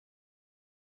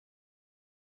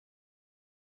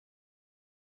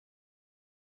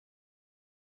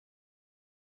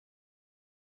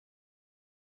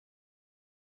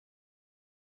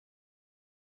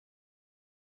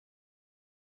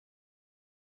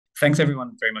Thanks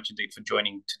everyone very much indeed for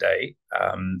joining today.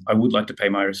 I would like to pay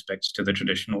my respects to the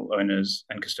traditional owners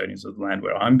and custodians of the land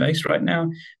where I'm based right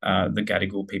now, the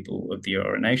Gadigal people of the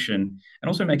Eora Nation, and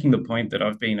also making the point that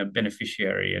I've been a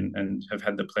beneficiary and have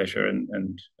had the pleasure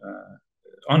and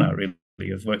honour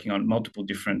really of working on multiple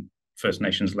different First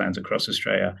Nations lands across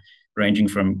Australia, ranging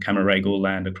from Camaragal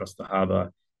land across the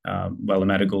harbour,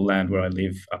 Wallamadigal land where I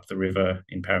live up the river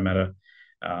in Parramatta,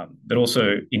 but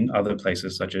also in other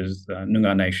places such as the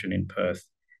Noongar Nation in Perth,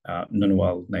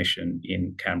 Ngunnawal Nation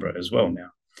in Canberra as well now.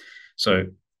 So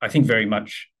I think very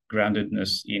much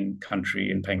groundedness in country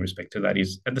and paying respect to that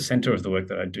is at the centre of the work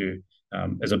that I do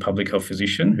as a public health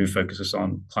physician who focuses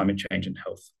on climate change and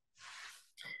health.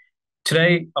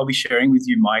 Today, I'll be sharing with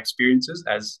you my experiences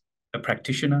as a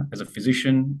practitioner, as a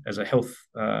physician, as a health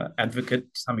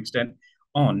advocate to some extent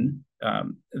on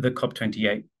the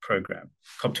COP28 program.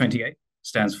 COP28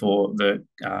 stands for the,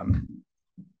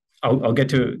 I'll get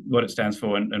to what it stands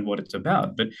for and what it's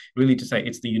about, but really to say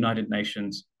it's the United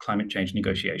Nations climate change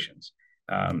negotiations.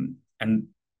 And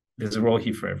there's a role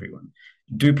here for everyone.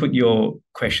 Do put your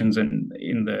questions in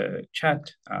the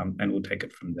chat and we'll take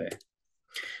it from there.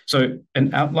 So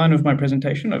an outline of my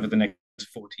presentation over the next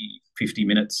 40, 50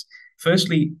 minutes.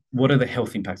 Firstly, what are the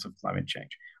health impacts of climate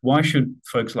change? Why should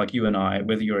folks like you and I,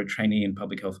 whether you're a trainee in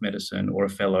public health medicine or a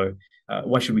fellow,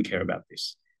 why should we care about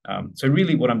this? So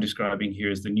really what I'm describing here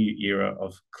is the new era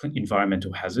of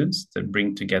environmental hazards that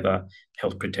bring together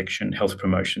health protection, health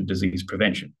promotion, disease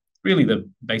prevention. Really the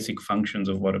basic functions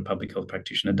of what a public health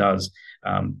practitioner does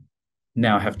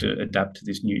now have to adapt to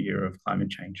this new era of climate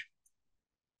change.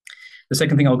 The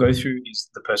second thing I'll go through is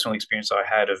the personal experience I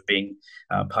had of being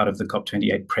part of the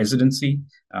COP28 presidency,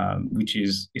 which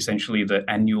is essentially the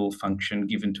annual function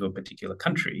given to a particular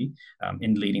country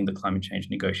in leading the climate change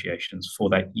negotiations for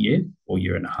that year or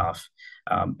year and a half.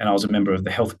 And I was a member of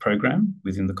the health program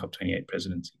within the COP28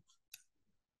 presidency.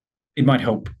 It might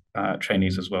help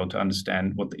trainees as well to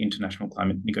understand what the international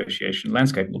climate negotiation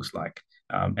landscape looks like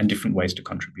and different ways to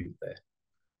contribute there.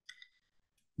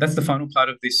 That's the final part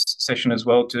of this session as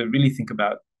well, to really think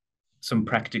about some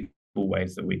practical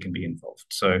ways that we can be involved.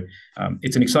 So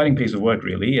it's an exciting piece of work,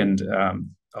 really, and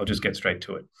I'll just get straight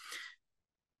to it.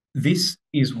 This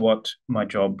is what my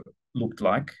job looked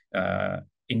like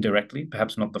indirectly,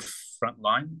 perhaps not the front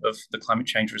line of the climate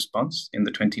change response in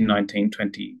the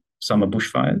 2019-20 summer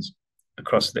bushfires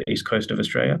across the east coast of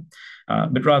Australia,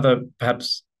 but rather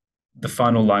perhaps the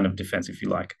final line of defence, if you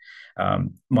like.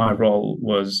 My role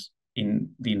was in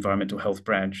the environmental health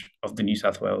branch of the New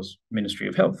South Wales Ministry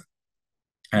of Health.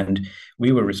 And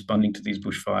we were responding to these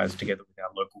bushfires together with our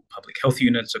local public health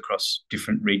units across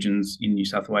different regions in New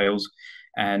South Wales.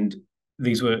 And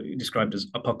these were described as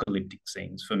apocalyptic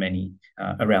scenes for many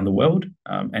around the world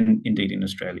and indeed in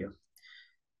Australia.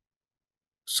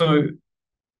 So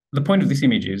the point of this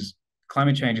image is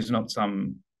climate change is not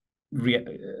some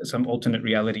alternate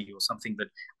reality or something that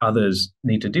others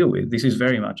need to deal with. This is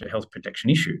very much a health protection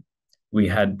issue. We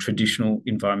had traditional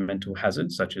environmental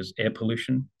hazards such as air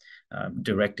pollution,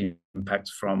 direct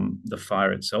impacts from the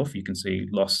fire itself. You can see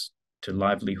loss to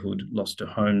livelihood, loss to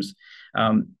homes.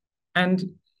 And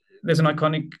there's an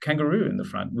iconic kangaroo in the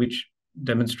front, which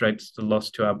demonstrates the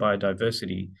loss to our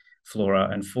biodiversity, flora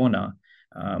and fauna.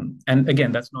 And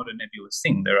again, that's not a nebulous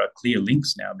thing. There are clear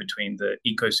links now between the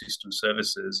ecosystem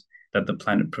services that the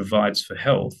planet provides for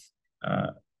health,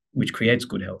 which creates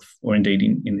good health, or indeed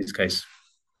in this case,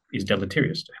 is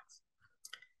deleterious to health.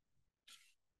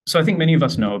 So I think many of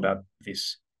us know about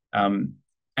this.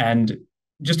 And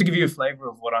just to give you a flavour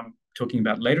of what I'm talking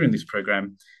about later in this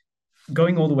program,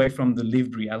 going all the way from the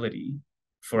lived reality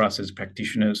for us as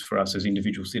practitioners, for us as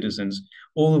individual citizens,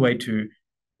 all the way to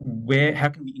how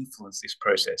can we influence this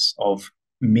process of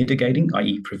mitigating,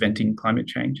 i.e. preventing climate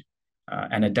change,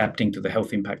 and adapting to the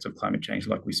health impacts of climate change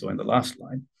like we saw in the last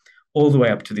slide, all the way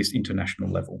up to this international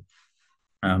level.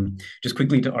 Just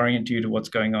quickly to orient you to what's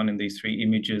going on in these three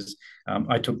images,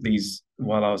 I took these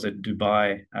while I was at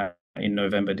Dubai in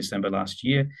November, December last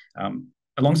year,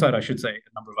 alongside, I should say,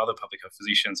 a number of other public health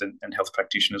physicians and health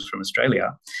practitioners from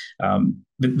Australia.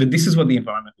 But this is what the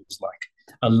environment looks like.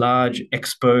 A large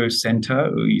expo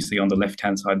centre. You see on the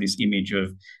left-hand side this image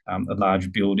of a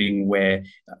large building where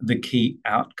the key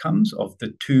outcomes of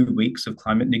the 2 weeks of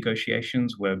climate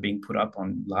negotiations were being put up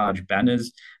on large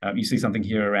banners. You see something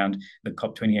here around the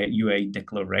COP28 UA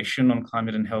Declaration on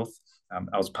Climate and Health.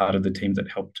 I was part of the team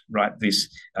that helped write this.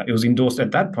 It was endorsed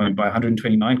at that point by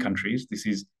 129 countries. This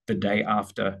is the day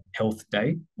after Health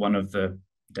Day, one of the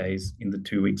days in the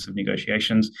 2 weeks of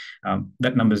negotiations.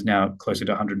 That number is now closer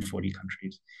to 140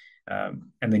 countries.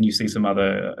 And then you see some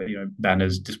other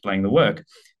banners displaying the work.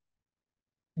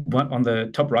 On the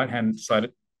top right-hand side,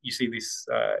 you see this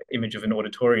image of an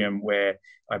auditorium where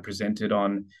I presented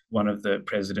on one of the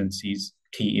presidency's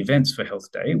key events for Health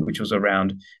Day, which was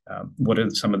around what are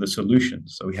some of the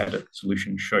solutions. So we had a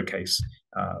solution showcase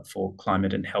for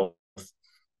climate and health.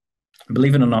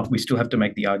 Believe it or not, we still have to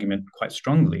make the argument quite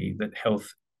strongly that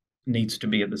health needs to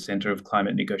be at the center of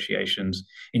climate negotiations,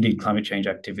 indeed climate change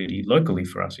activity locally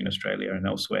for us in Australia and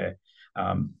elsewhere.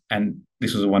 And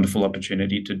this was a wonderful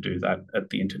opportunity to do that at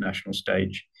the international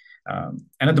stage. And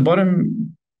at the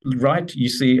bottom right, you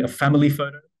see a family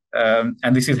photo.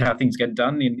 And this is how things get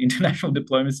done in international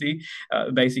diplomacy.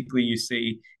 Basically, you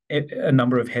see a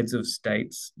number of heads of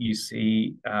states. You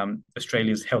see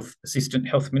Australia's assistant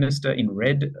health minister in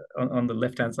red on the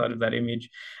left-hand side of that image.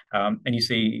 And you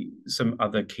see some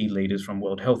other key leaders from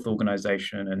World Health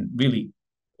Organization and really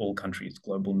all countries,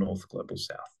 global north, global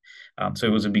south. So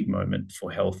it was a big moment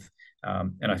for health.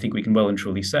 And I think we can well and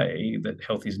truly say that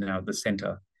health is now at the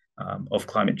center of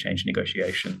climate change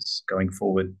negotiations going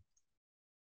forward.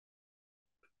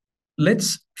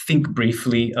 Let's think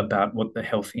briefly about what the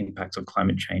health impacts of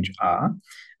climate change are,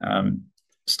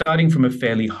 starting from a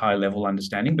fairly high level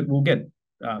understanding, but we'll get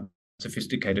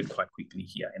sophisticated quite quickly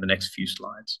here in the next few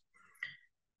slides.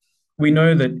 We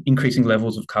know that increasing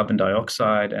levels of carbon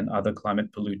dioxide and other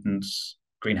climate pollutants,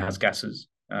 greenhouse gases,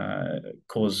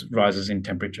 cause rises in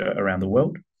temperature around the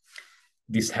world.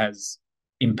 This has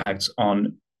impacts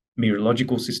on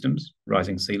meteorological systems,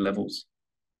 rising sea levels,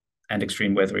 and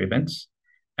extreme weather events.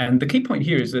 And the key point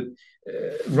here is that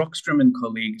Rockstrom and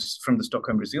colleagues from the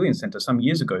Stockholm Resilience Centre some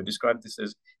years ago described this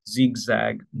as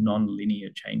zigzag non-linear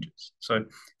changes. So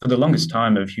for the longest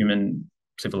time of human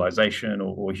civilization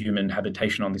or human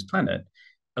habitation on this planet,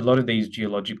 a lot of these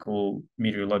geological,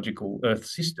 meteorological Earth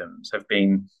systems have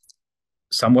been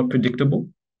somewhat predictable.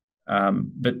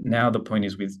 But now the point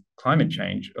is with climate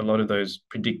change, a lot of those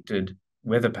predicted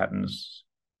weather patterns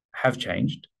have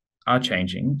changed, are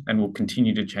changing, and will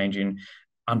continue to change in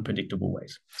unpredictable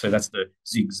ways. So that's the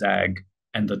zigzag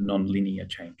and the non-linear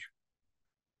change.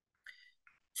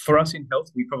 For us in health,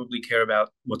 we probably care about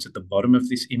what's at the bottom of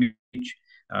this image.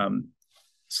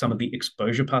 Some of the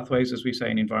exposure pathways, as we say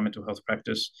in environmental health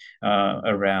practice,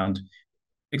 around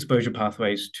exposure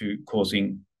pathways to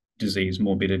causing disease,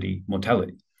 morbidity,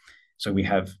 mortality. So we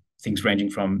have things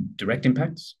ranging from direct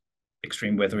impacts,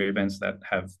 extreme weather events that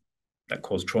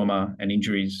cause trauma and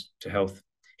injuries to health,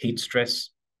 heat stress,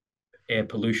 air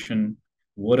pollution,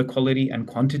 water quality and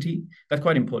quantity. That's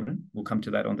quite important. We'll come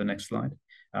to that on the next slide.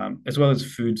 As well as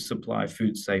food supply,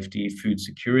 food safety, food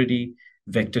security,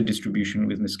 vector distribution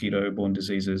with mosquito-borne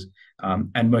diseases,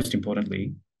 and most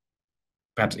importantly,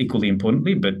 perhaps equally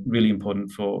importantly, but really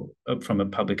important from a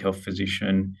public health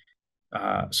physician,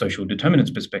 social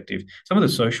determinants perspective, some of the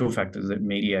social factors that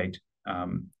mediate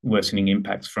worsening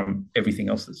impacts from everything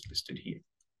else that's listed here.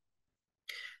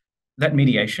 That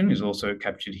mediation is also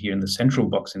captured here in the central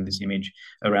box in this image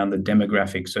around the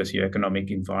demographic, socioeconomic,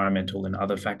 environmental, and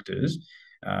other factors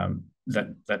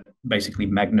that basically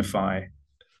magnify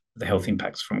the health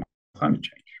impacts from climate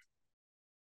change.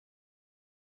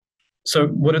 So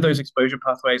what are those exposure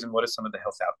pathways and what are some of the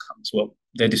health outcomes? Well,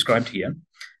 they're described here.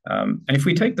 And if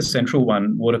we take the central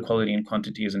one, water quality and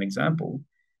quantity as an example,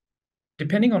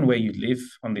 depending on where you live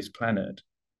on this planet,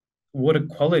 water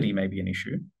quality may be an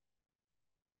issue.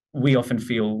 We often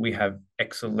feel we have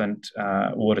excellent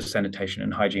water sanitation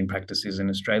and hygiene practices in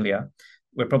Australia.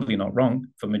 We're probably not wrong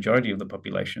for the majority of the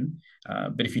population.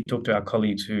 But if you talk to our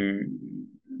colleagues who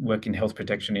work in health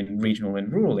protection in regional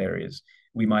and rural areas,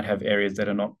 we might have areas that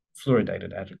are not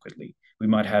fluoridated adequately. We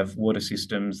might have water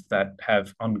systems that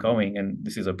have ongoing, and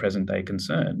this is a present day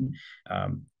concern,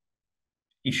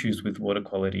 issues with water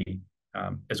quality,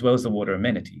 as well as the water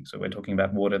amenity. So we're talking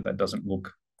about water that doesn't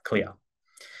look clear.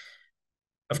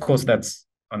 Of course, that's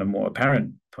on a more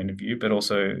apparent point of view, but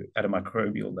also at a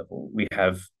microbial level, we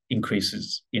have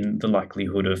increases in the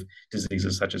likelihood of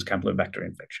diseases such as Campylobacter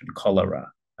infection, cholera,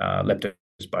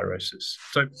 leptospirosis.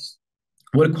 So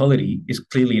water quality is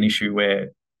clearly an issue where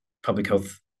public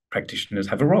health practitioners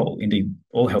have a role. Indeed,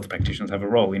 all health practitioners have a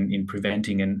role in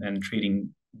preventing and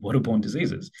treating waterborne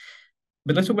diseases.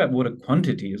 But let's talk about water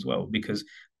quantity as well, because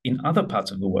in other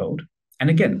parts of the world, and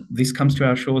again, this comes to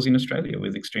our shores in Australia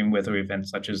with extreme weather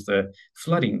events such as the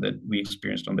flooding that we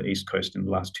experienced on the East Coast in the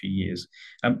last 2 years.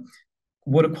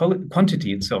 Water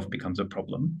quantity itself becomes a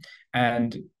problem.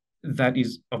 And that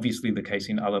is obviously the case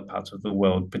in other parts of the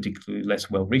world, particularly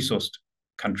less well-resourced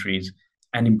countries,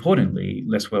 and importantly,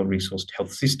 less well-resourced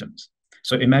health systems.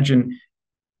 So imagine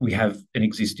we have an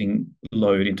existing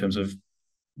load in terms of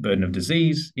burden of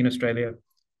disease in Australia.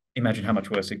 Imagine how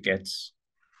much worse it gets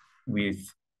with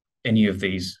any of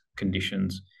these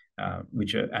conditions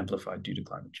which are amplified due to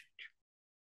climate change.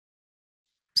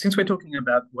 Since we're talking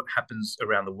about what happens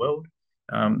around the world,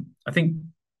 I think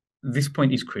this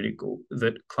point is critical,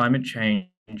 that climate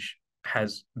change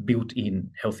has built-in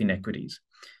health inequities.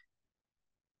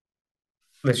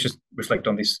 Let's just reflect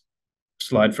on this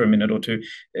slide for a minute or two.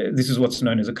 This is what's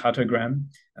known as a cartogram.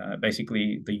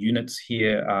 Basically, the units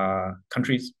here are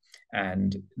countries,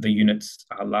 and the units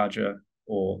are larger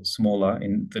or smaller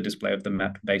in the display of the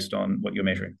map based on what you're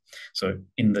measuring. So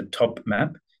in the top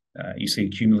map, you see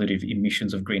cumulative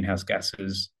emissions of greenhouse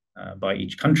gases by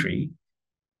each country.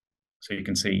 So you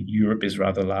can see Europe is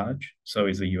rather large, so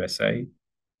is the USA,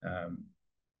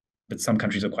 but some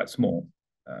countries are quite small.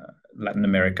 Latin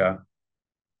America,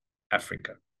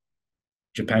 Africa.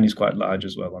 Japan is quite large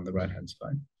as well on the right-hand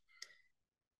side.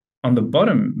 On the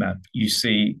bottom map, you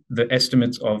see the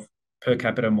estimates of per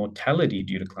capita mortality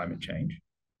due to climate change.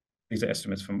 These are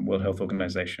estimates from World Health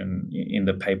Organization in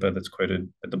the paper that's quoted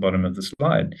at the bottom of the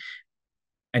slide.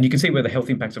 And you can see where the health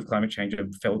impacts of climate change are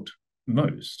felt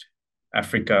most.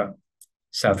 Africa,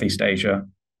 Southeast Asia,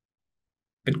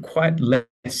 but quite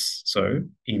less so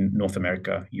in North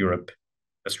America, Europe,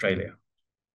 Australia.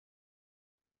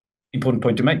 Important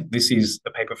point to make, this is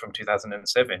a paper from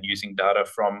 2007 using data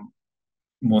from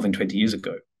more than 20 years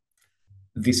ago.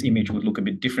 This image would look a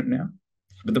bit different now,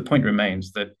 but the point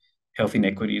remains that health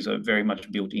inequities are very much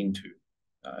built into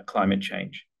climate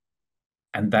change.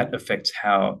 And that affects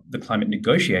how the climate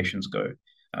negotiations go.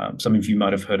 Some of you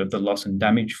might have heard of the Loss and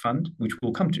Damage Fund, which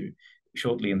we'll come to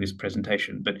shortly in this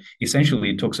presentation. But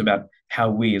essentially, it talks about how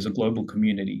we as a global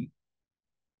community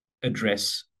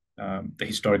address the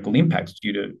historical impacts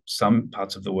due to some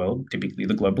parts of the world, typically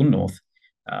the global north,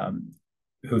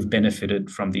 who have benefited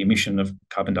from the emission of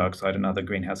carbon dioxide and other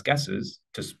greenhouse gases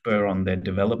to spur on their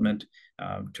development,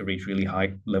 to reach really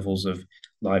high levels of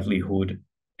livelihood,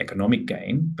 economic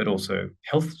gain, but also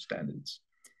health standards.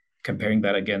 Comparing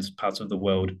that against parts of the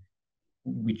world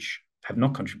which have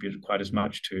not contributed quite as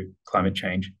much to climate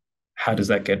change, how does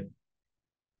that get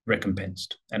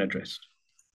recompensed and addressed?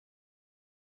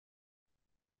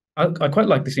 I quite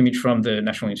like this image from the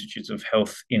National Institutes of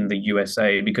Health in the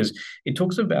USA, because it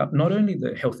talks about not only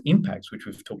the health impacts, which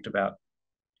we've talked about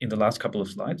in the last couple of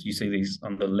slides. You see these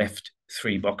on the left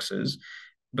 3 boxes,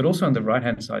 but also on the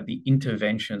right-hand side, the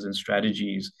interventions and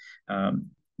strategies.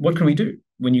 What can we do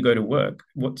when you go to work?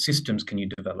 What systems can you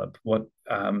develop? What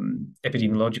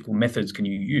epidemiological methods can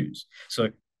you use? So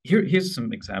here's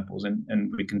some examples,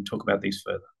 and we can talk about these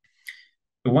further.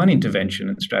 The one intervention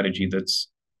and strategy that's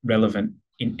relevant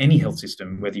in any health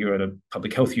system, whether you're at a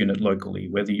public health unit locally,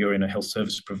 whether you're in a health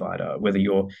service provider, whether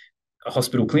you're a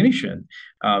hospital clinician,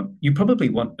 you probably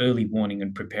want early warning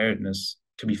and preparedness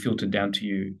to be filtered down to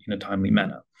you in a timely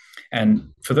manner.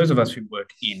 And for those of us who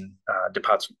work in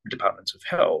departments of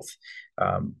health,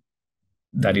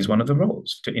 that is one of the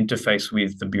roles, to interface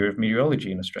with the Bureau of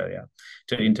Meteorology in Australia,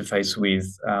 to interface with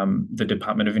the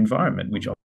Department of Environment, which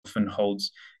often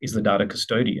is the data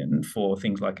custodian for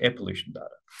things like air pollution data.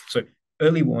 So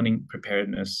early warning,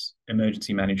 preparedness,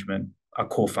 emergency management are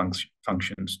core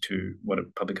functions to what a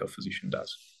public health physician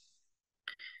does.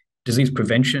 Disease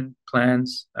prevention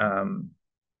plans,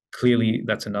 clearly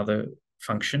that's another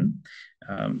function,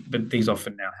 but these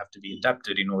often now have to be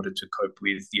adapted in order to cope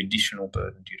with the additional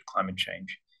burden due to climate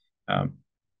change.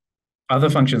 Other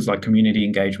functions like community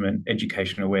engagement,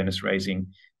 education awareness raising,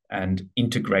 and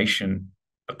integration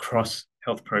across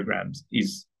health programs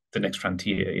is the next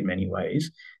frontier in many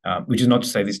ways, which is not to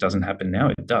say this doesn't happen now,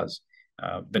 it does.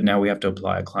 But now we have to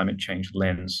apply a climate change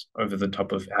lens over the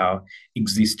top of our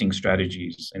existing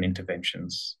strategies and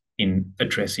interventions in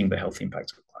addressing the health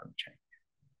impacts of climate change.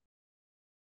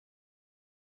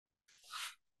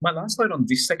 My last slide on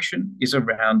this section is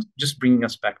around just bringing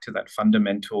us back to that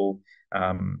fundamental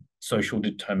social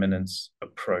determinants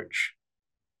approach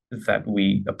that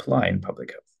we apply in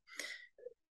public health.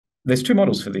 There's 2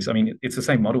 models for this. I mean, it's the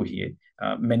same model here.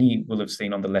 Many will have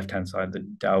seen on the left-hand side the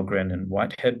Dahlgren and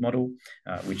Whitehead model,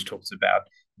 which talks about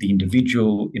the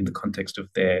individual in the context of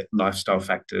their lifestyle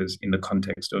factors, in the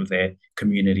context of their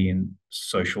community and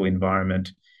social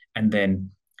environment, and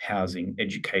then housing,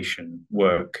 education,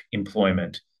 work,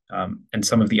 employment, and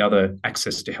some of the other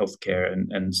access to healthcare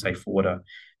and safe water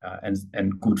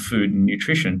and good food and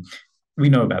nutrition. We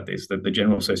know about this, that the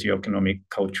general socioeconomic,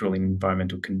 cultural, and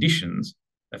environmental conditions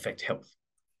affect health.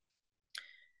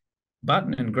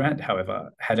 Barton and Grant,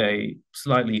 however, had a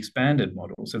slightly expanded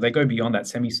model. So they go beyond that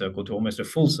semicircle to almost a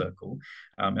full circle.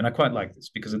 And I quite like this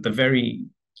because at the very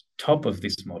top of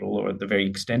this model, or at the very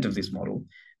extent of this model,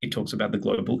 it talks about the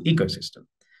global ecosystem.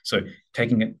 So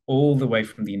taking it all the way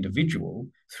from the individual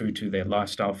through to their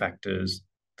lifestyle factors,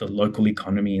 the local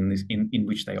economy in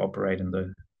which they operate, and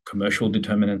the commercial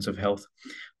determinants of health,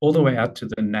 all the way out to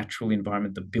the natural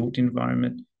environment, the built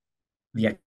environment, the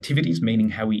activities, meaning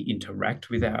how we interact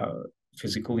with our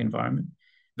physical environment,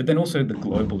 but then also the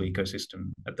global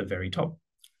ecosystem at the very top,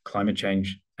 climate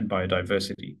change and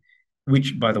biodiversity,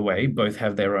 which, by the way, both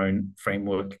have their own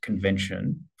framework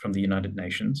convention from the United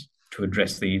Nations to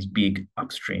address these big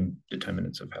upstream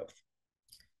determinants of health.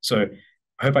 So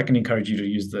I hope I can encourage you to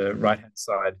use the right-hand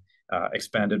side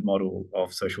expanded model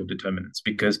of social determinants,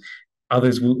 because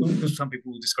some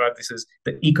people will describe this as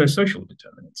the eco-social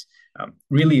determinants.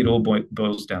 Really, it all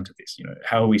boils down to this: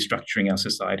 how are we structuring our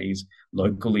societies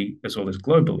locally as well as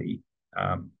globally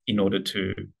in order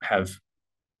to have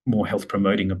more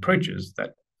health-promoting approaches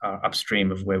that are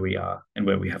upstream of where we are and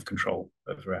where we have control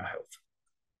over our health.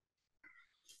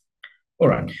 All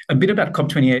right, a bit about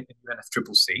COP28 and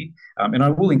UNFCCC, and I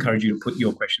will encourage you to put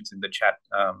your questions in the chat.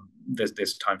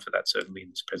 There's time for that certainly in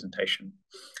this presentation.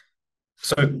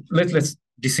 So let's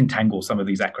disentangle some of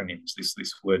these acronyms, this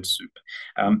word soup.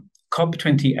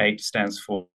 COP28 stands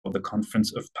for the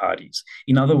Conference of Parties.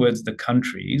 In other words, the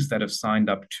countries that have signed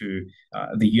up to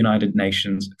the United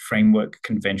Nations Framework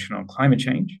Convention on Climate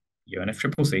Change,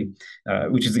 UNFCCC,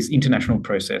 which is this international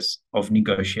process of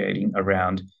negotiating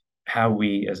around how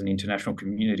we as an international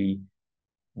community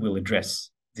will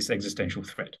address this existential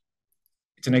threat.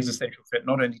 It's an existential threat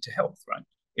not only to health, right?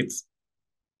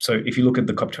 So if you look at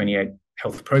the COP28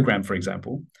 health program, for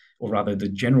example, or rather the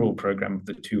general program of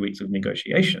the 2 weeks of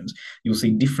negotiations, you'll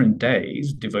see different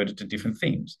days devoted to different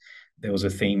themes. There was a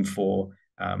theme for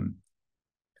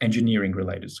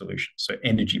engineering-related solutions, so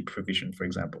energy provision, for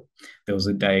example. There was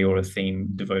a day or a theme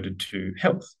devoted to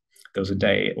health. There was a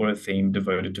day or a theme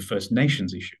devoted to First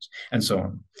Nations issues, and so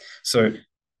on. So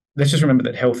let's just remember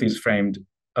that health is framed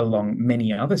along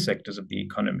many other sectors of the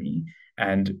economy,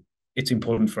 and it's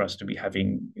important for us to be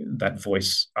having that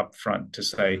voice up front to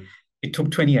say, it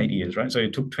took 28 years, right? So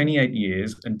it took 28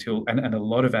 years until, and a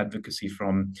lot of advocacy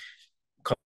from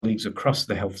colleagues across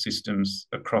the health systems,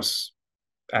 across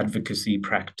advocacy,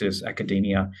 practice,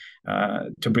 academia,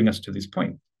 to bring us to this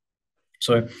point.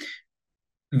 So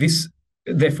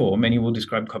therefore, many will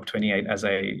describe COP28 as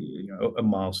a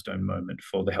milestone moment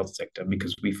for the health sector,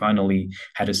 because we finally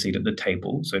had a seat at the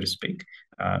table, so to speak,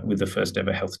 with the first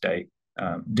ever health day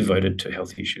devoted to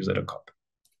health issues at a COP.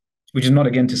 Which is not,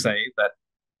 again, to say that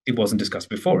it wasn't discussed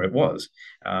before, it was.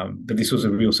 But this was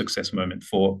a real success moment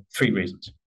for 3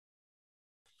 reasons.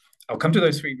 I'll come to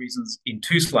those 3 reasons in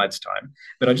 2 slides' time,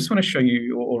 but I just want to show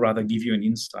you, or rather give you an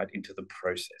insight into the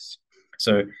process.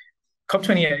 So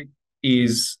COP28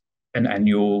 is an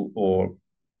annual or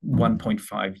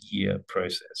 1.5-year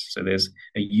process. So there's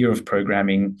a year of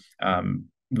programming,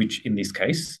 which in this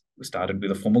case started with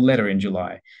a formal letter in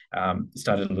July. It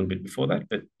started a little bit before that,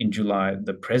 but in July,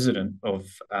 the president of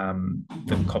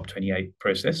the COP28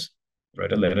 process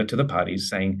wrote a letter to the parties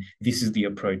saying this is the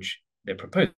approach they're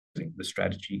proposing, the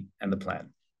strategy and the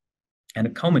plan. And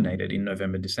it culminated in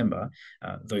November, December,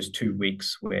 those 2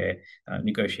 weeks where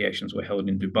negotiations were held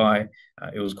in Dubai.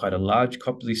 It was quite a large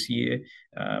COP this year,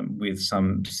 with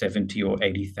some 70 or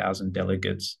 80,000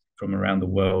 delegates from around the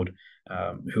world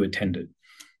who attended,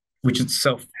 which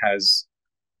itself has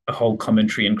a whole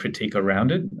commentary and critique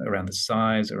around it, around the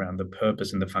size, around the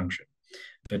purpose and the function.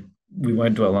 But we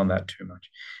won't dwell on that too much.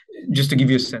 Just to give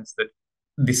you a sense that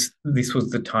this was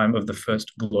the time of the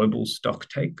first global stock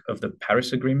take of the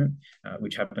Paris Agreement,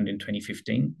 which happened in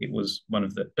 2015. It was one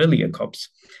of the earlier COPs,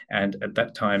 and at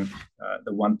that time,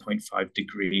 the 1.5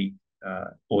 degree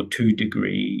or 2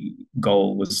 degree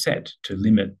goal was set to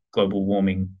limit global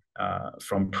warming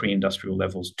from pre-industrial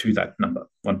levels to that number,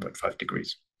 1.5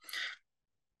 degrees.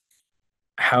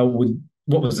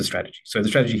 What was the strategy? So the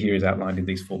strategy here is outlined in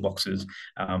these 4 boxes: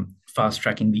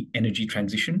 fast-tracking the energy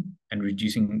transition and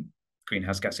reducing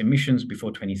greenhouse gas emissions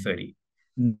before 2030.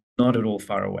 Not at all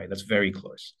far away. That's very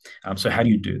close. So how do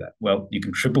you do that? Well, you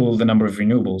can triple the number of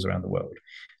renewables around the world,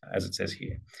 as it says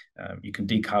here. You can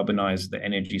decarbonize the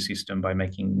energy system by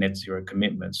making net zero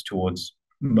commitments towards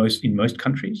in most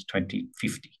countries,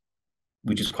 2050,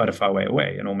 which is quite a far way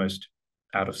away and almost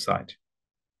out of sight.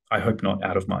 I hope not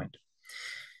out of mind.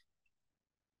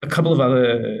 A couple of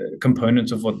other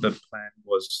components of what the plan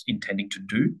was intending to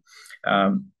do,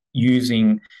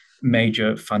 using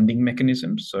major funding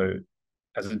mechanisms. So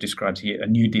as it describes here, a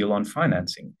new deal on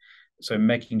financing. So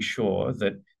making sure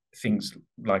that things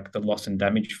like the loss and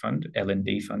damage fund,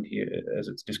 L&D fund here, as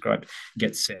it's described,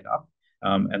 get set up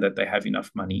and that they have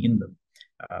enough money in them.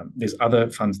 There's other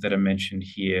funds that are mentioned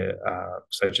here,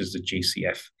 such as the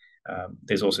GCF,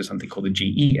 There's also something called the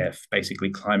GEF, basically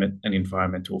climate and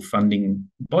environmental funding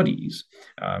bodies,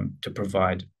 to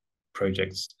provide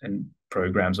projects and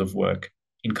programs of work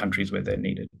in countries where they're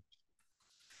needed.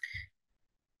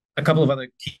 A couple of other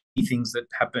key things that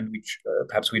happen, which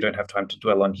perhaps we don't have time to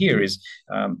dwell on here, is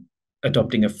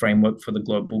adopting a framework for the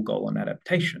global goal on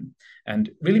adaptation, and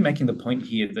really making the point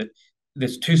here that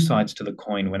there's two sides to the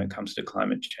coin when it comes to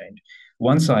climate change.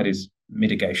 One side is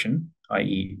mitigation,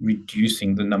 i.e.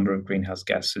 reducing the number of greenhouse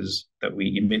gases that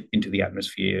we emit into the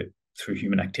atmosphere through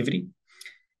human activity.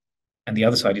 And the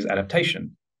other side is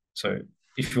adaptation. So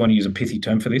if you want to use a pithy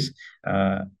term for this,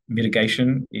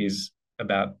 mitigation is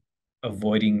about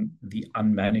avoiding the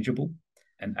unmanageable,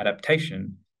 and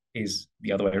adaptation is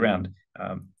the other way around,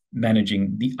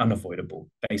 managing the unavoidable.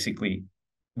 Basically,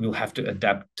 we'll have to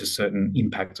adapt to certain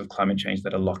impacts of climate change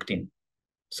that are locked in.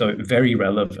 So very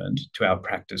relevant to our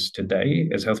practice today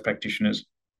as health practitioners,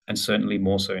 and certainly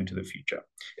more so into the future.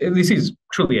 This is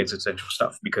truly existential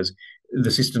stuff, because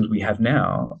the systems we have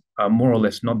now are more or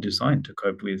less not designed to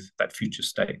cope with that future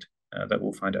state that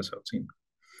we'll find ourselves in.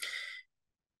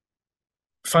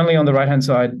 Finally, on the right-hand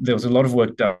side, there was a lot of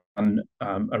work done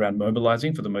around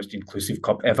mobilizing for the most inclusive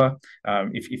COP ever,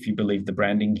 if you believe the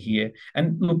branding here.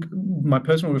 And look, my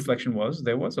personal reflection was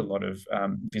there was a lot of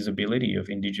visibility of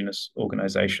Indigenous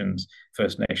organizations,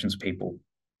 First Nations people.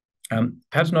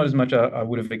 Perhaps not as much I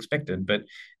would have expected, but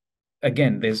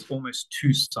again, there's almost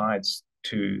two sides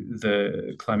to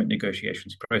the climate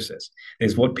negotiations process.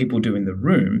 There's what people do in the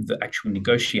room, the actual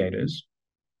negotiators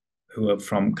who are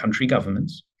from country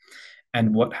governments,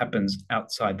 and what happens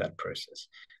outside that process,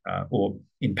 or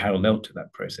in parallel to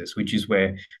that process, which is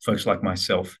where folks like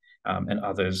myself and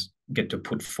others get to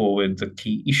put forward the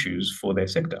key issues for their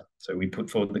sector. So we put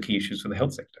forward the key issues for the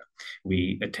health sector.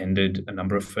 We attended a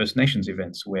number of First Nations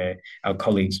events where our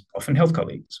colleagues, often health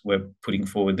colleagues, were putting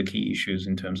forward the key issues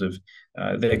in terms of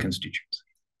their constituents.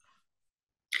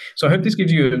 So I hope this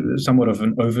gives you somewhat of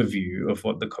an overview of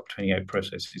what the COP28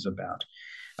 process is about.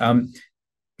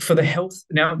 For the health,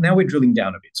 now we're drilling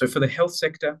down a bit. So for the health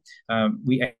sector,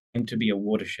 we aim to be a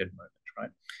watershed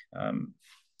moment, right?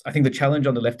 I think the challenge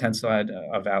on the left-hand side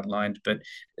I've outlined, but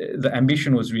the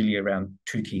ambition was really around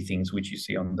two key things, which you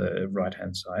see on the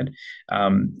right-hand side.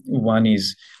 One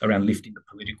is around lifting the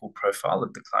political profile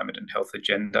of the climate and health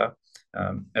agenda.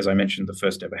 As I mentioned, the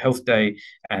first ever Health Day,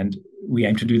 and we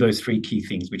aim to do those three key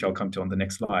things, which I'll come to on the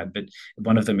next slide, but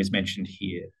one of them is mentioned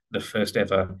here, the first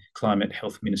ever climate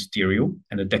health ministerial,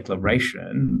 and a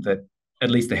declaration that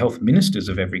at least the health ministers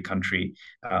of every country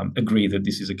agree that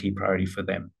this is a key priority for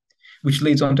them, which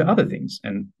leads on to other things.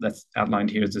 And that's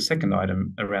outlined here as the second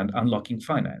item around unlocking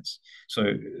finance.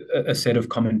 So a set of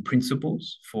common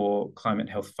principles for climate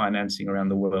health financing around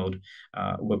the world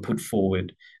were put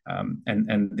forward.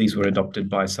 And these were adopted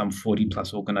by some 40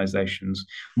 plus organizations,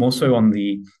 more so on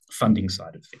the funding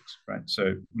side of things, right?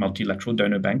 So multilateral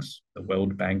donor banks, the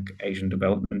World Bank, Asian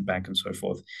Development Bank, and so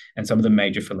forth, and some of the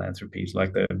major philanthropies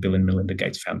like the Bill and Melinda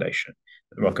Gates Foundation,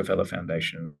 the Rockefeller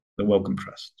Foundation, the Wellcome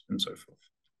Trust, and so forth.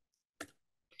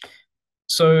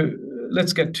 So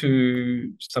let's get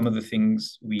to some of the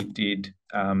things we did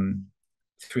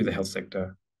through the health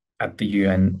sector at the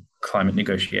UN climate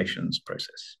negotiations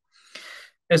process.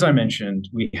 As I mentioned,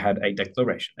 we had a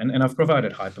declaration, and I've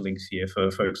provided hyperlinks here for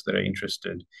folks that are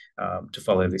interested to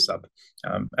follow this up.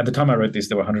 At the time I wrote this,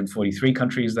 there were 143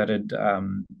 countries that had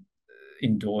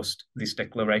endorsed this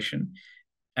declaration,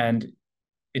 and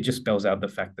it just spells out the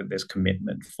fact that there's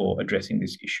commitment for addressing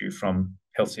this issue from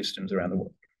health systems around the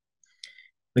world.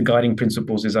 The guiding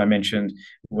principles, as I mentioned,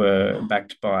 were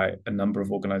backed by a number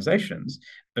of organizations,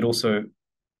 but also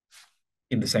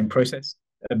in the same process,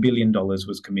 $1 billion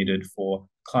was committed for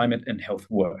climate and health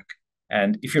work.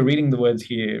 And if you're reading the words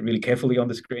here really carefully on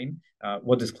the screen,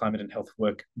 what does climate and health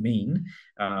work mean?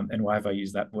 And why have I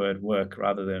used that word work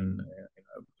rather than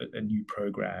a new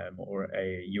program or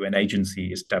a UN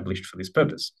agency established for this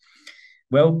purpose?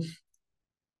 Well,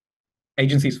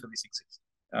 agencies for this exist.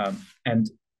 And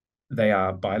they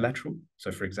are bilateral.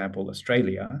 So, for example,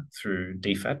 Australia, through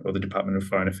DFAT, or the Department of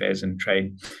Foreign Affairs and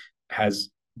Trade, has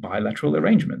bilateral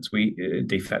arrangements.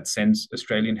 DFAT sends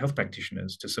Australian health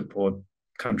practitioners to support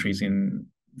countries in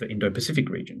the Indo-Pacific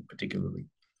region, particularly.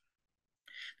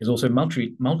 There's also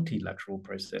multilateral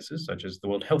processes, such as the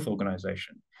World Health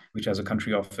Organization, which has a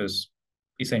country office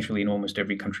essentially in almost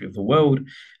every country of the world,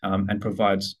 and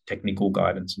provides technical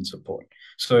guidance and support.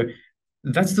 So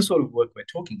that's the sort of work we're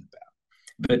talking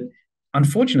about. But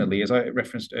unfortunately, as I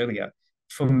referenced earlier,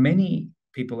 for many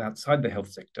people outside the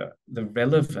health sector, the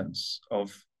relevance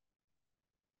of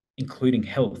including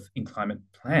health in climate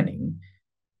planning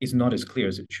is not as clear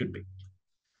as it should be.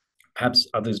 Perhaps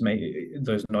those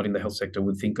not in the health sector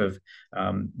would think of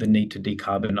the need to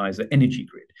decarbonize the energy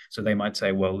grid. So they might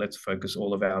say, well, let's focus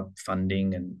all of our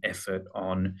funding and effort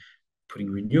on putting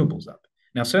renewables up.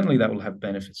 Now, certainly that will have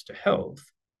benefits to health,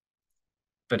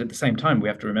 but at the same time, we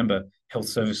have to remember health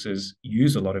services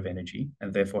use a lot of energy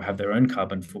and therefore have their own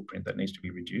carbon footprint that needs to be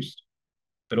reduced.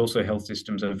 But also health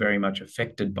systems are very much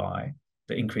affected by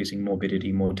the increasing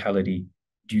morbidity, mortality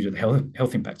due to the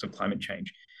health impacts of climate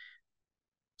change.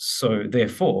 So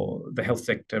therefore, the health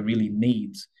sector really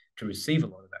needs to receive a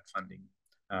lot of that funding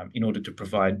in order to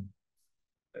provide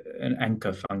an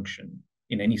anchor function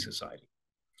in any society.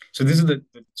 So this is the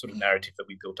sort of narrative that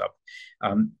we built up.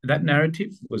 That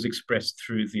narrative was expressed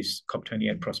through this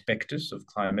COP28 prospectus of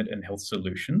climate and health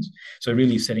solutions. So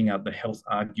really setting out the health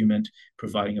argument,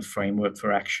 providing a framework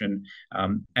for action,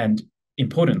 and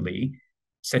importantly,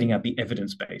 setting out the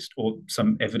evidence-based or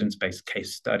some evidence-based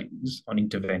case studies on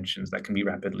interventions that can be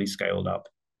rapidly scaled up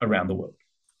around the world.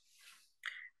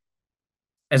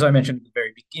 As I mentioned at the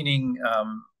very beginning,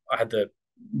 I had the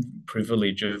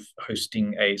privilege of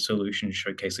hosting a solution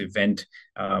showcase event.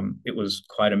 It was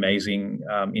quite amazing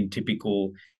in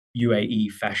typical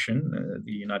UAE fashion,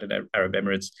 the United Arab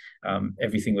Emirates.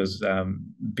 Everything was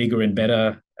bigger and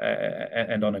better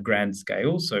and on a grand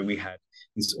scale. So we had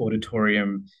this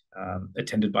auditorium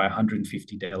attended by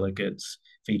 150 delegates,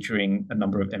 featuring a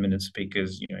number of eminent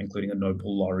speakers, including a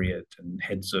Nobel laureate and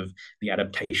heads of the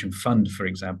Adaptation Fund, for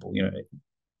example,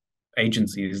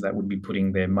 agencies that would be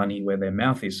putting their money where their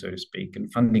mouth is, so to speak,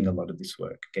 and funding a lot of this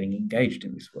work, getting engaged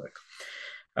in this work.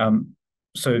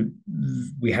 So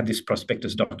we had this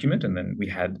prospectus document, and then we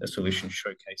had a solution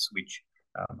showcase which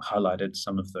highlighted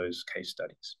some of those case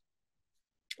studies.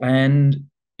 And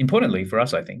importantly for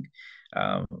us, I think,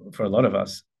 for a lot of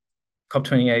us,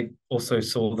 COP28 also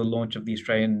saw the launch of the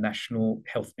Australian National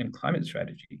Health and Climate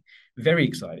Strategy. Very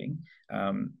exciting.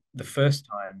 The first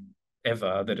time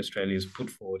ever that Australia has put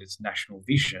forward its national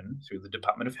vision through the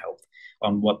Department of Health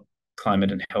on what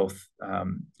climate and health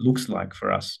looks like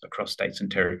for us across states and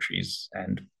territories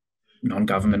and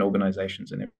non-government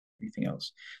organizations and everything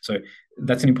else. So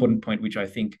that's an important point, which I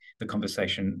think the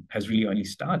conversation has really only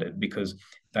started because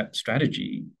that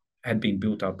strategy had been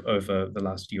built up over the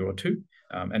last year or two.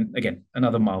 And again,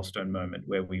 another milestone moment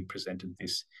where we presented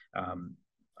this,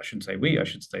 I shouldn't say we, I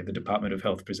should say the Department of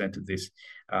Health presented this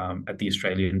at the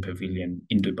Australian Pavilion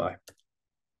in Dubai.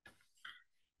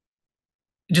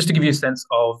 Just to give you a sense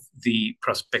of the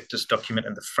prospectus document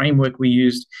and the framework we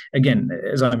used, again,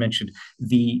 as I mentioned,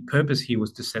 the purpose here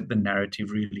was to set the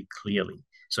narrative really clearly.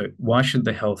 So why should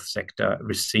the health sector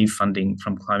receive funding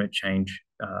from climate change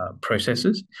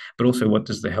processes, but also what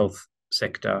does the health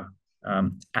sector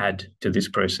add to this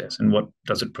process and what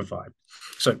does it provide?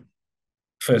 So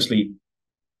firstly,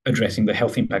 addressing the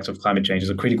health impacts of climate change is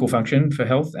a critical function for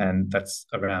health, and that's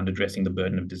around addressing the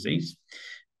burden of disease.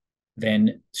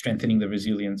 Then strengthening the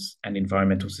resilience and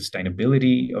environmental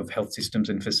sustainability of health systems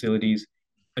and facilities,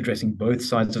 addressing both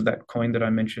sides of that coin that I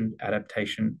mentioned,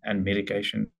 adaptation and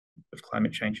mitigation of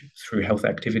climate change through health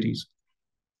activities.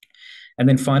 And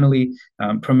then finally,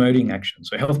 promoting actions,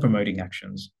 so health promoting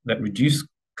actions that reduce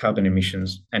carbon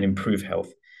emissions and improve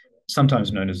health,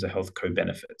 sometimes known as the health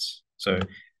co-benefits. So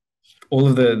all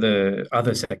of the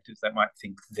other sectors that might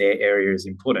think their area is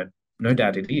important, no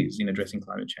doubt it is in addressing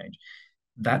climate change.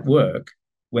 That work,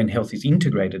 when health is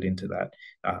integrated into that,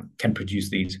 can produce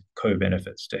these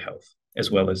co-benefits to health as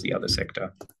well as the other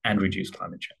sector and reduce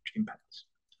climate change impacts.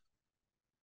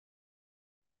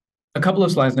 A couple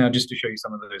of slides now just to show you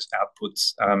some of those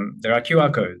outputs. There are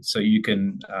QR codes, so you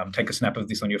can take a snap of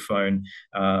this on your phone.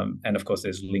 And of course,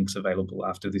 there's links available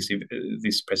after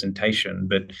this presentation.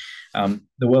 But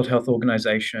the World Health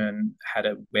Organization had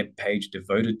a web page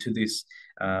devoted to this,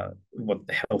 what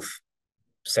the health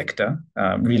sector,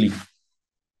 really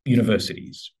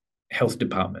universities, health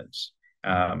departments,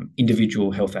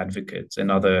 individual health advocates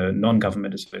and other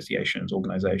non-government associations,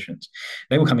 organizations,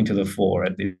 they were coming to the fore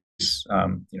at this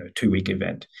 2-week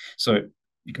event. So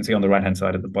you can see on the right-hand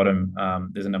side at the bottom,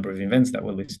 there's a number of events that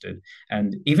were listed.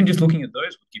 And even just looking at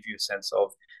those would give you a sense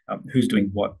of who's doing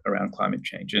what around climate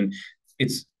change. And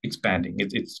it's expanding.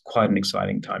 It's quite an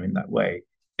exciting time in that way.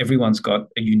 Everyone's got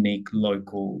a unique,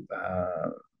 local,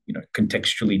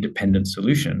 contextually dependent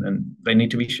solution, and they need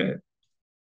to be shared.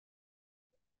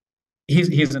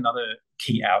 Here's another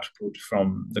key output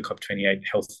from the COP28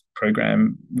 health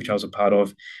program, which I was a part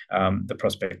of, the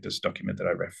prospectus document that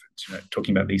I referenced,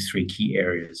 talking about these 3 key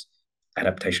areas: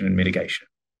 adaptation and mitigation,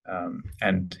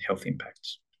 and health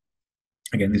impacts.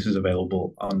 Again, this is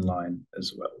available online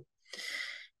as well.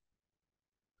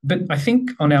 But I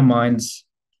think on our minds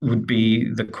would be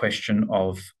the question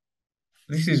of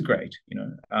this is great.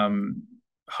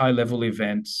 High level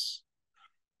events.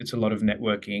 It's a lot of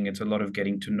networking. It's a lot of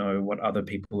getting to know what other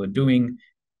people are doing,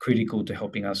 critical to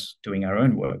helping us doing our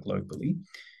own work locally.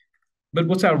 But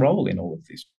what's our role in all of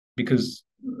this? Because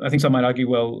I think some might argue,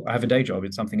 well, I have a day job,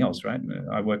 it's something else, right?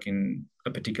 I work in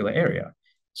a particular area.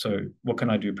 So what can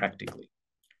I do practically?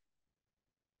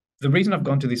 The reason I've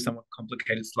gone to this somewhat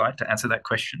complicated slide to answer that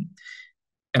question,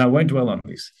 and I won't dwell on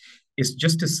this, is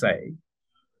just to say,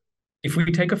 if we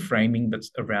take a framing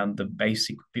that's around the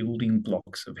basic building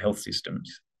blocks of health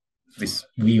systems, this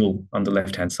wheel on the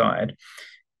left-hand side,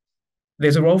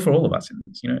 there's a role for all of us in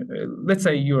this. Let's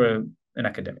say you're an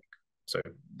academic. So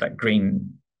that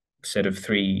green set of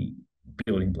three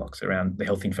building blocks around the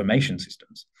health information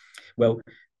systems. Well,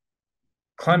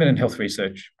 climate and health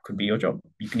research could be your job.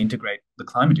 You can integrate the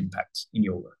climate impacts in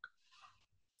your work.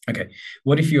 Okay,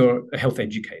 what if you're a health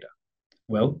educator?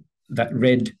 Well, that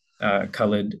red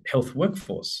colored health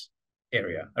workforce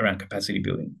area around capacity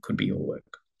building could be your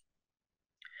work.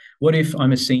 What if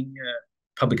I'm a senior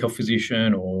public health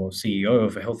physician or CEO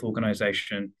of a health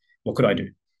organization? What could I do?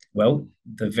 Well,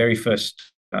 the very first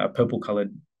purple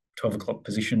colored 12 o'clock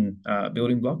position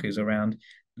building block is around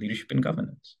leadership and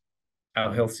governance.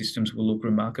 Our health systems will look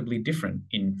remarkably different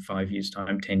in 5 years'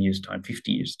 time, 10 years' time,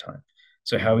 50 years' time.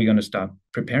 So how are we going to start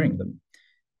preparing them?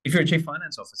 If you're a chief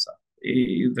finance officer,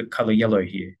 the color yellow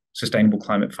here, sustainable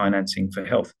climate financing for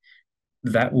health,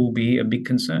 that will be a big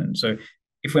concern. So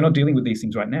if we're not dealing with these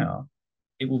things right now,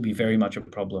 it will be very much a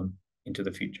problem into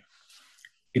the future.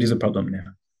 It is a problem now.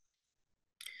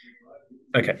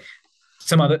 Okay,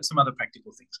 some other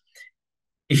practical things.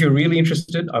 If you're really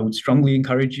interested, I would strongly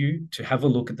encourage you to have a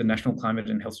look at the National Climate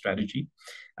and Health Strategy.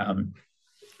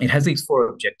 It has these 4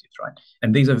 objectives, right?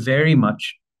 And these are very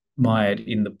much mired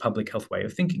in the public health way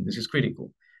of thinking. This is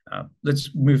critical.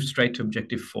 Let's move straight to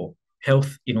objective 4,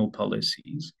 health in all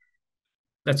policies.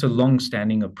 That's a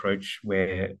long-standing approach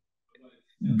where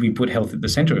we put health at the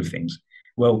center of things.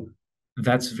 Well,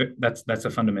 that's a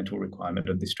fundamental requirement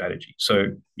of this strategy. So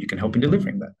you can help in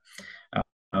delivering that.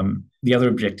 The other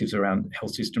objectives around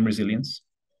health system resilience,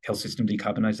 health system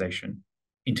decarbonisation,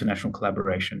 international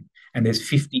collaboration, and there's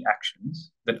 50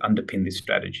 actions that underpin this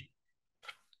strategy.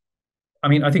 I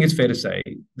mean, I think it's fair to say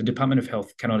the Department of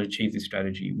Health cannot achieve this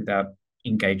strategy without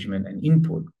engagement and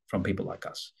input from people like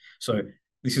us. So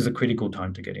this is a critical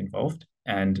time to get involved,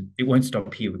 and it won't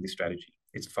stop here with this strategy.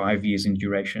 It's 5 years in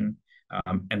duration,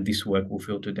 and this work will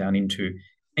filter down into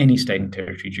any state and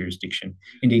territory jurisdiction,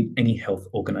 indeed any health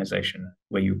organisation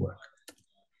where you work.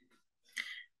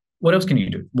 What else can you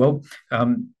do? Well,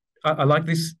 I like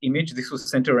this image. This was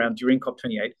sent around during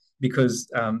COP28 because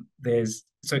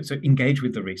so engage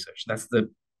with the research. That's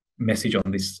the message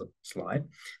on this slide.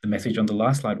 The message on the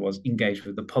last slide was engage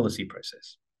with the policy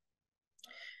process.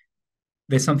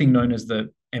 There's something known as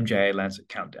the MJA Lancet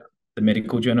Countdown. The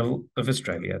Medical Journal of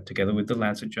Australia, together with the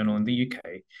Lancet Journal in the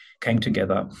UK, came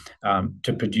together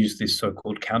to produce this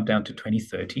so-called Countdown to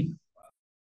 2030.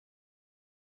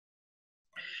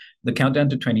 The Countdown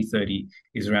to 2030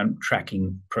 is around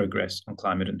tracking progress on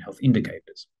climate and health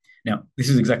indicators. Now, this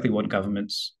is exactly what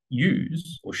governments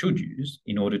use or should use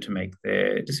in order to make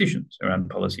their decisions around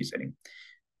policy setting.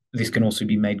 This can also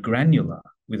be made granular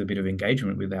with a bit of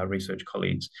engagement with our research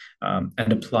colleagues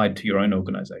and applied to your own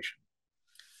organisation.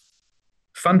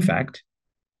 Fun fact,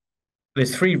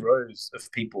 there's 3 rows of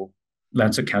people,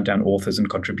 Lancet Countdown authors and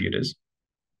contributors.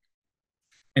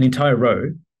 An entire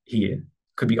row here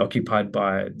could be occupied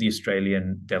by the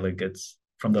Australian delegates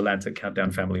from the Lancet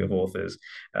Countdown family of authors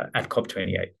at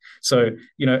COP28. So,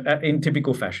 in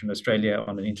typical fashion, Australia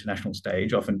on an international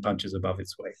stage often punches above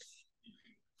its weight.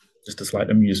 Just a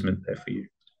slight amusement there for you.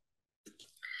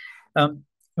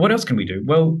 What else can we do?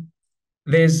 Well,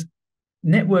 there's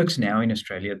networks now in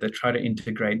Australia that try to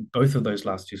integrate both of those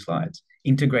last 2 slides,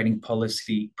 integrating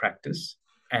policy practice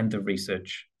and the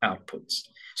research outputs.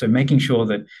 So making sure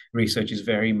that research is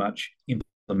very much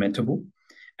implementable.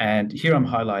 And here I'm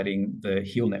highlighting the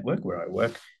HEAL network where I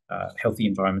work, Healthy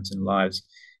Environments and Lives,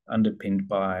 underpinned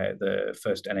by the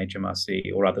first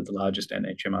NHMRC, or rather the largest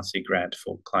NHMRC grant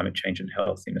for climate change and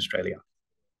health in Australia.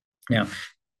 Now,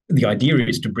 the idea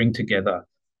is to bring together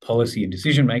policy and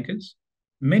decision makers,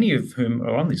 many of whom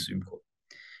are on this Zoom call,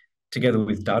 together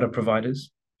with data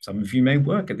providers. Some of you may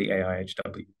work at the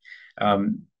AIHW,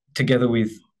 together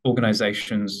with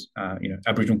organisations,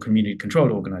 Aboriginal community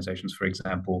controlled organisations, for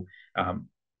example,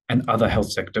 and other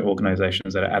health sector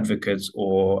organisations that are advocates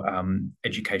or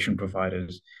education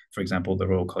providers, for example, the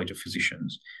Royal College of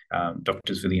Physicians,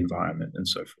 Doctors for the Environment, and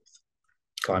so forth.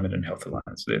 Climate and Health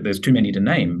Alliance. There's too many to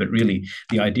name, but really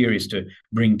the idea is to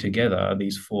bring together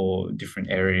these four different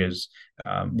areas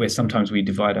where sometimes we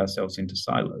divide ourselves into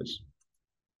silos.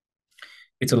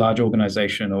 It's a large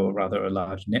organization, or rather a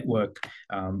large network,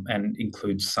 and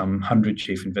includes some 100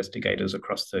 chief investigators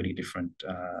across 30 different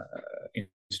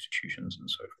institutions and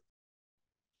so forth.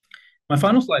 My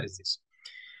final slide is this.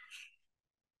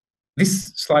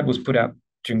 This slide was put out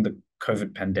during the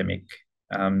COVID pandemic,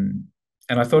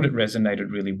 and I thought it resonated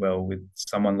really well with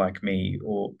someone like me,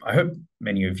 or I hope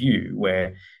many of you,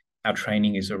 where our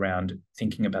training is around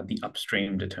thinking about the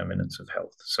upstream determinants of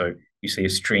health. So you see a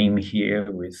stream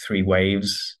here with 3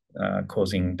 waves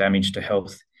causing damage to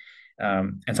health.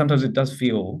 And sometimes it does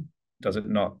feel, does it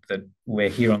not, that we're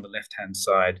here on the left-hand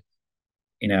side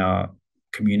in our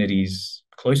communities,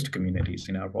 close to communities,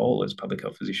 in our role as public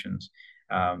health physicians,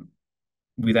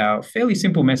 with our fairly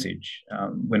simple message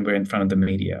when we're in front of the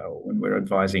media or when we're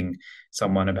advising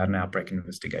someone about an outbreak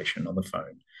investigation on the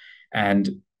phone. And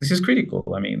this is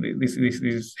critical. I mean,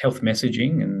 this health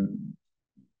messaging and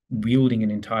wielding an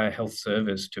entire health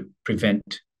service to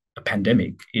prevent a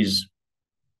pandemic is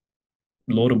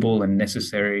laudable and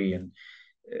necessary, and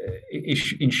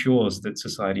ensures that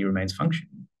society remains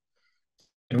functioning.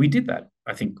 And we did that.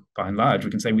 I think by and large,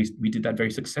 we can say we did that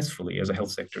very successfully as a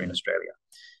health sector in Australia.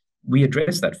 We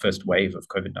addressed that first wave of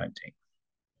COVID-19.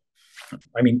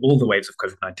 I mean, all the waves of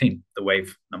COVID-19, the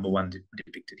wave number 1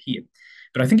 depicted here.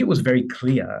 But I think it was very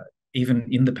clear, even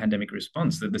in the pandemic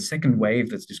response, that the second wave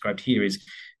that's described here is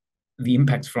the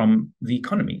impacts from the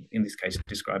economy, in this case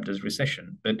described as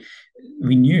recession. But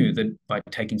we knew that by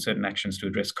taking certain actions to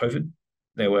address COVID,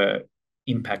 there were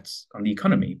impacts on the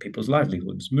economy, people's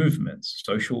livelihoods, movements,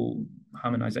 social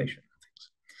harmonization.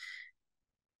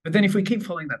 But then if we keep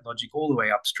following that logic all the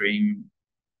way upstream,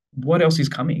 what else is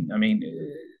coming? I mean,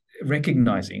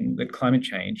 recognizing that climate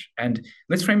change, and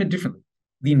let's frame it differently,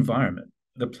 the environment,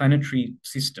 the planetary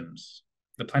systems,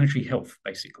 the planetary health,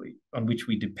 basically, on which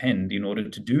we depend in order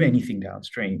to do anything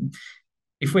downstream,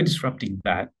 if we're disrupting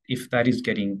that, if that is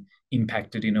getting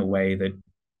impacted in a way that,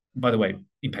 by the way,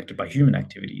 impacted by human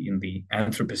activity in the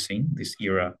Anthropocene, this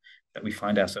era that we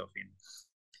find ourselves in,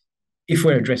 if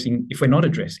we're not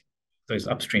addressing those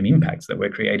upstream impacts that we're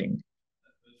creating,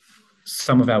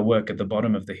 some of our work at the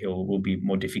bottom of the hill will be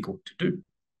more difficult to do.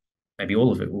 Maybe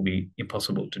all of it will be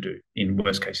impossible to do in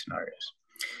worst case scenarios.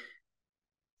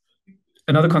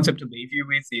 Another concept to leave you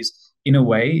with is, in a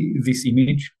way, this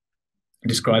image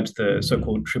describes the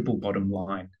so-called triple bottom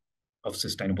line of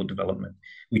sustainable development.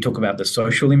 We talk about the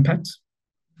social impacts,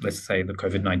 let's say the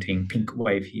COVID-19 pink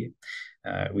wave here.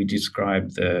 We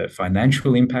describe the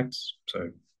financial impacts, so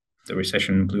the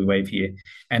recession blue wave here,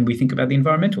 and we think about the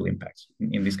environmental impacts,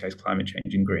 in this case, climate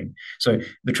change in green. So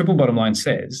the triple bottom line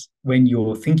says, when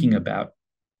you're thinking about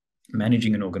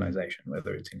managing an organization,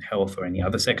 whether it's in health or any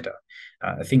other sector,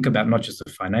 think about not just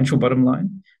the financial bottom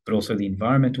line, but also the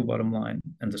environmental bottom line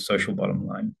and the social bottom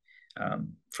line.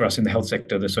 For us in the health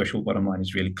sector, the social bottom line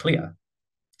is really clear.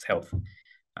 It's health.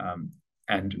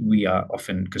 And we are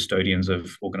often custodians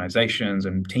of organizations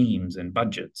and teams and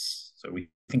budgets. So we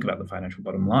think about the financial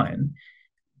bottom line.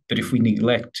 But if we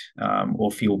neglect or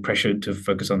feel pressured to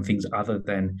focus on things other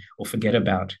than, or forget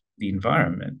about the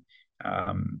environment,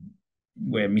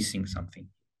 we're missing something.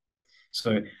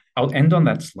 So I'll end on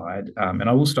that slide, and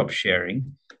I will stop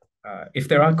sharing. If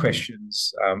there are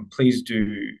questions, please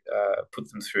do put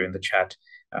them through in the chat.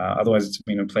 Otherwise, it's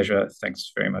been a pleasure.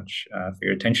 Thanks very much for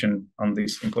your attention on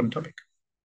this important topic.